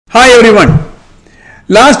Hi everyone.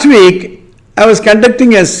 Last week I was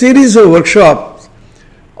conducting a series of workshops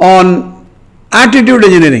on attitude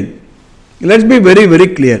engineering. Let's be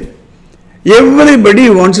very clear. Everybody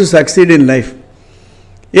wants to succeed in life.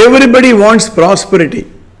 Everybody wants prosperity.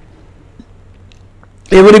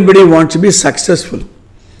 Everybody wants to be successful.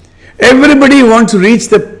 Everybody wants to reach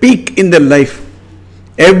the peak in their life.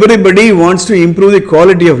 Everybody wants to improve the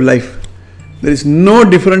quality of life. There is no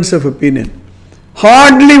difference of opinion.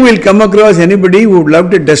 Hardly will come across anybody who would love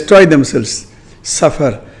to destroy themselves,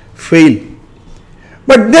 suffer, fail.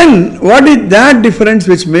 But then, what is that difference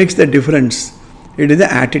which makes the difference? It is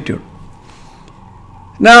the attitude.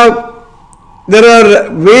 Now, there are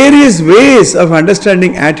various ways of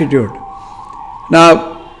understanding attitude.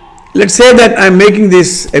 Now, let's say that I am making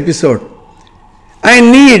this episode. I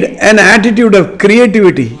need an attitude of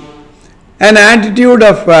creativity, an attitude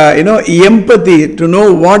of empathy to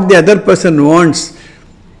know what the other person wants.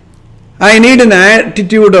 I need an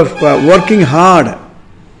attitude of working hard,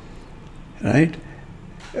 right?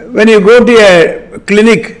 When you go to a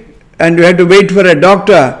clinic and you have to wait for a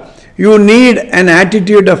doctor, you need an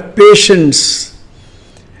attitude of patience.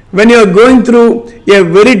 When you are going through a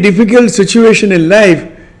very difficult situation in life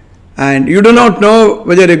and you do not know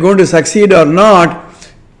whether you are going to succeed or not,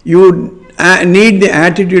 you need the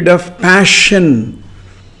attitude of passionately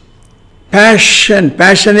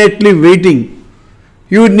waiting.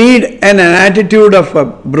 You need an attitude of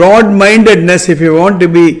broad-mindedness if you want to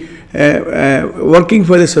be working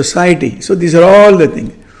for the society. So these are all the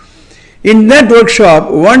things. In that workshop,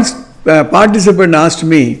 once a participant asked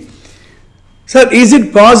me, "Sir, is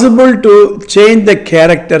it possible to change the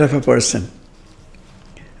character of a person?"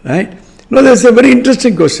 Right? No, that's a very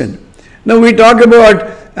interesting question. Now we talk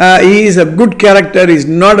about he is a good character, he is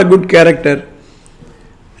not a good character.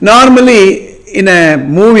 Normally in a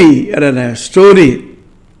movie or in a story,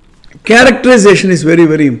 characterization is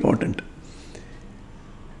very important.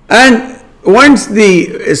 And once the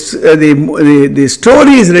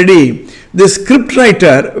story is ready, the script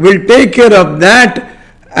writer will take care of that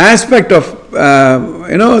aspect of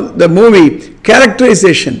the movie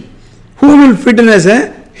characterization. Who will fit in as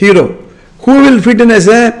a hero? Who will fit in as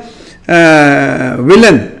a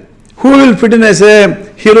villain? Who will fit in as a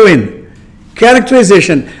heroine?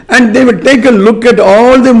 Characterization. And they will take a look at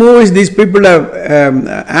all the movies these people have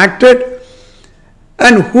acted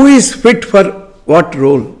and who is fit for what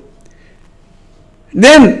role.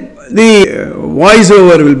 Then the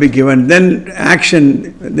voiceover will be given, then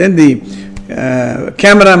action, then the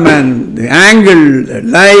cameraman, the angle, the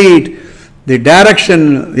light, the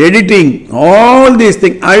direction, the editing, all these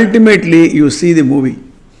things. Ultimately, you see the movie.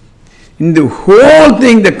 In the whole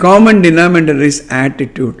thing, the common denominator is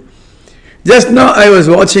attitude. Just now, I was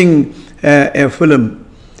watching a film,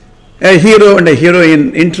 a hero and a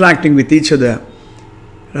heroine interacting with each other.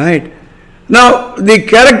 Right? Now, the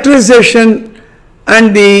characterization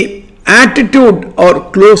and the attitude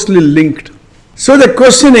are closely linked. So the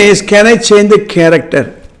question is, can I change the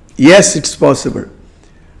character? Yes, it's possible.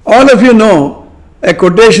 All of you know a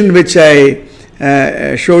quotation which I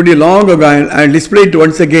showed you long ago, and I'll display it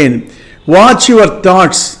once again. Watch your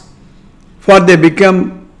thoughts, for they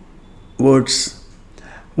become words.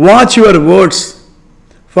 Watch your words,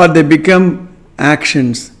 for they become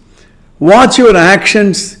actions. Watch your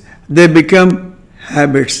actions, they become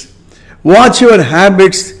habits. Watch your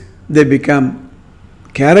habits, they become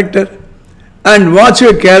character. And watch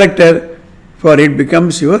your character, for it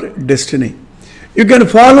becomes your destiny. You can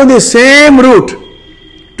follow the same route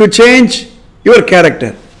to change your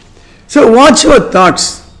character. So watch your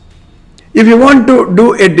thoughts. If you want to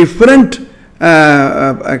do a different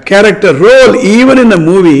character role, even in a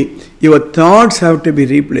movie, your thoughts have to be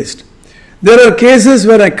replaced. There are cases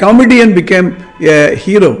where a comedian became a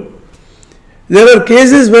hero. There are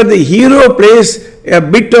cases where the hero plays a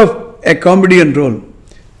bit of a comedian role.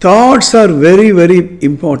 Thoughts are very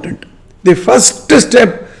important. The first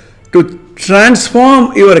step to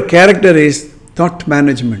transform your character is thought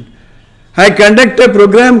management. I conduct a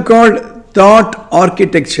program called Thought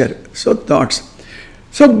Architecture. So thoughts.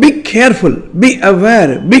 So be careful, be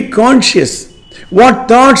aware, be conscious what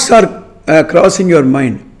thoughts are crossing your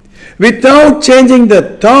mind. Without changing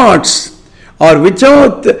the thoughts or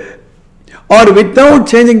without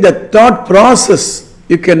changing the thought process,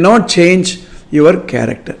 you cannot change your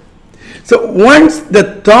character. So once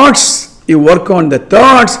the thoughts, you work on the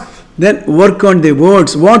thoughts, then work on the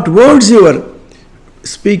words. What words you are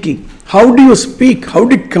speaking? How do you speak? How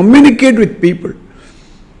do you communicate with people?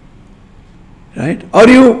 Right? Are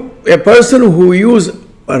you a person who use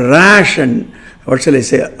rash and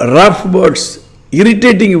rough words,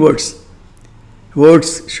 irritating words?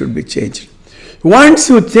 words should be changed. Once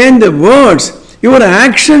you change the words, your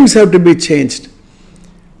actions have to be changed.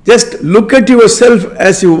 Just look at yourself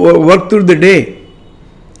as you work through the day.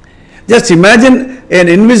 Just imagine an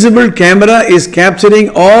invisible camera is capturing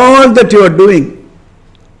all that you are doing.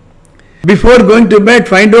 Before going to bed,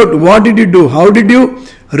 find out what did you do, how did you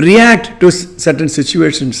react to certain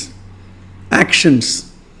situations,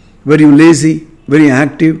 actions. Were you lazy, very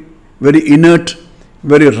active, very inert,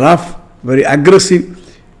 very rough, very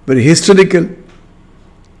aggressive, very hysterical?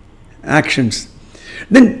 Actions.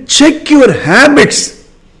 Then check your habits.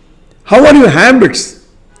 How are your habits?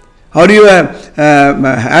 Are you a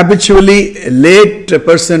habitually late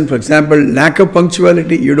person? For example, lack of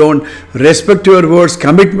punctuality, you don't respect your words,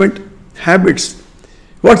 commitment, habits.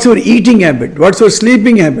 What's your eating habit? What's your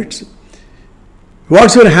sleeping habits?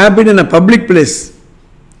 What's your habit in a public place?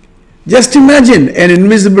 Just imagine an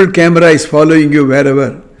invisible camera is following you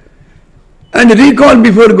wherever. And recall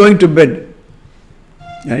before going to bed.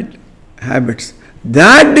 Right? Habits.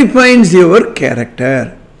 That defines your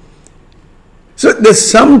character. So the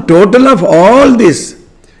sum total of all this,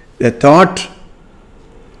 the thought,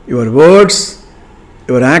 your words,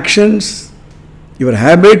 your actions, your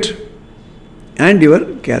habit, and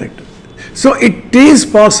your character. So it is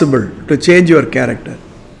possible to change your character.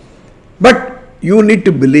 But you need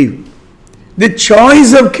to believe. The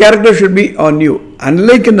choice of character should be on you.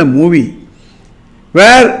 Unlike in a movie,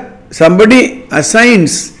 where somebody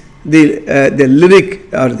assigns the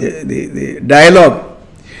lyric or the dialogue,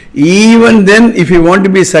 even then if you want to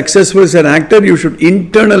be successful as an actor, you should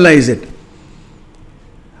internalize it.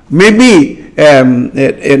 Maybe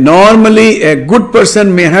normally a good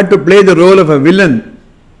person may have to play the role of a villain.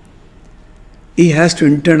 He has to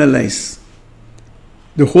internalize.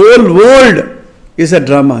 The whole world is a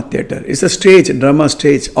drama theatre, it's a stage, a drama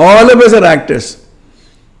stage. All of us are actors.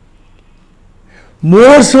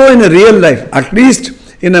 More so in a real life. At least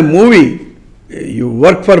in a movie, you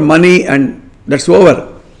work for money and that's over.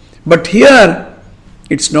 But here,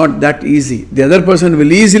 it's not that easy. The other person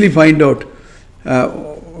will easily find out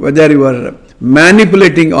whether you are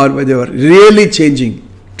manipulating or whether you are really changing,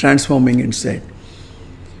 transforming inside.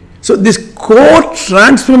 So this core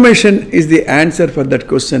transformation is the answer for that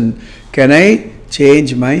question. Can I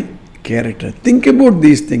change my character? Think about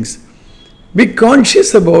these things. Be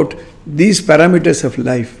conscious about these parameters of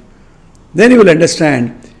life. Then you will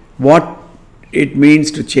understand what it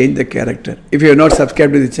means to change the character. If you have not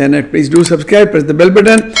subscribed to the channel, please do subscribe, press the bell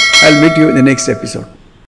button. I'll meet you in the next episode.